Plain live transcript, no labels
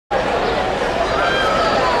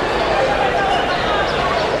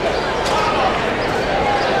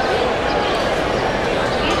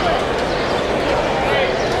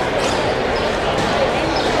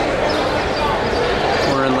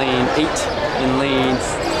in lanes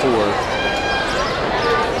 4.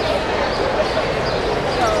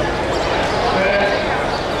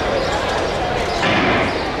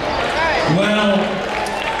 Well,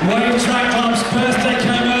 Wayne Track Club's birthday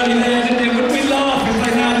came early there, didn't it? Wouldn't we laugh if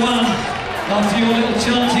they now won after your little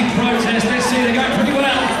chanting protest? Let's see, they're going pretty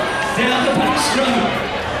well down the backstroke.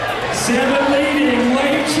 7 leading,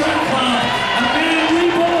 Wayne Track Club, a man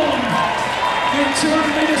reborn with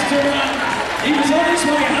 200 metres to run. He was on his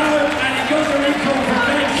way home and he got the recall from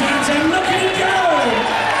Ben Cat, and look at him go!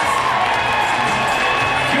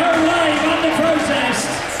 Go Wayne under protest.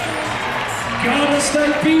 Garden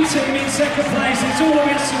State beat him in second place. It's all a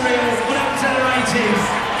bit surreal. What happened to the 80s?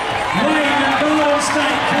 Wayne and Garden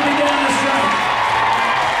State coming down the straight.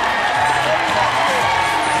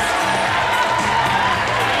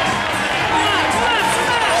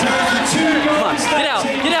 So 2 Garden State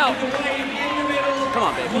teams get out. with the Wave in the middle. Come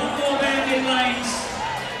on, baby. 1 more band in lanes.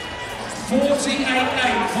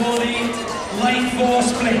 48-8 for the lane 4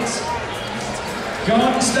 split.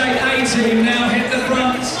 Garden State A team now hit the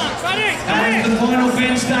front as the final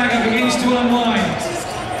bend stagger begins to unwind.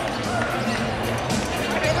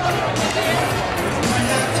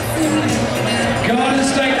 Garden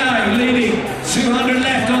State A leading, 200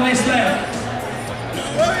 left on this lap.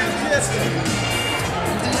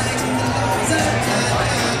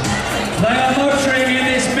 They are motoring in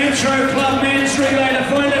this Metro Club men's relay, the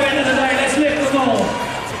final event of the day. Let's lift them all.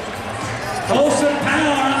 Awesome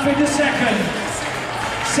Power up into second.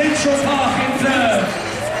 Central Park in third.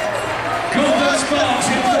 Golden Sparks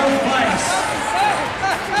in fourth place.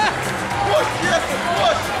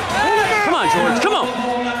 Come on, George, come on.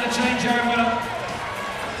 Ball at the changeover.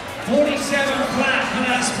 47 flat for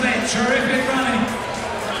that split. Terrific running.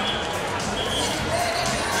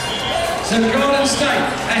 So Golden State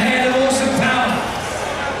ahead of Awesome Power.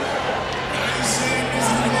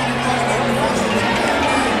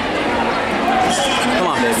 Come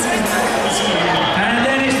on, baby. And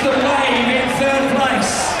then it's the Wave in third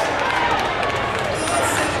place.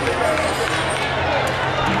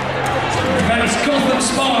 But it's Gotham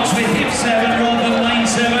Sparks with hip 7 rather than lane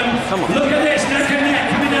 7. Come on. Look at this, neck and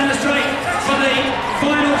neck coming down the straight for the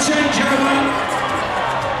final changeover.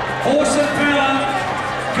 Awesome Power,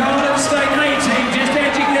 Garden State A team just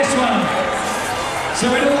edging this one. So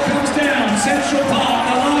it all comes down. Central Park,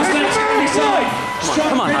 the last exit to decide.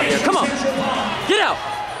 Come on, Javier, come on. Get out.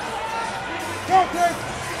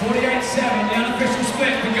 48-7, the unofficial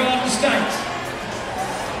split for Garden State.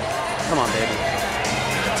 Come on, baby.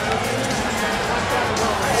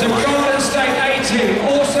 So Garden State A team,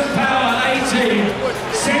 Awesome Power A team,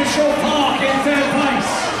 Central Park in third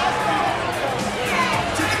place.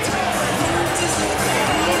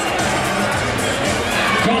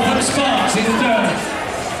 Gotham Sparks in third.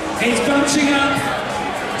 It's bunching up.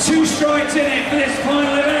 2 strikes in it for this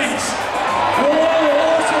final event. Oh,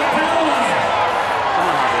 Awesome Power.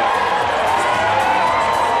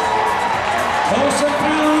 Awesome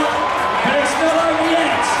Power, but it's not over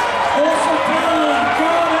yet. Awesome Power,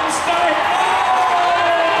 Garden State.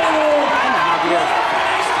 Oh!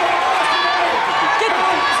 Get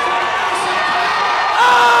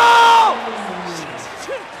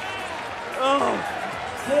oh!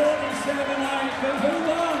 47-8, but who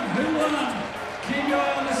won? Who won? Keep your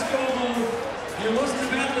eye on the scoreboard. It wasn't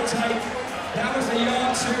about the tape. That was a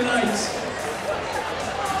yard too late.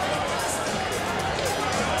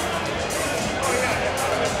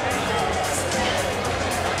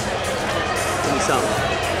 Something.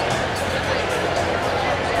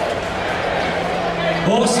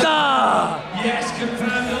 Awesome.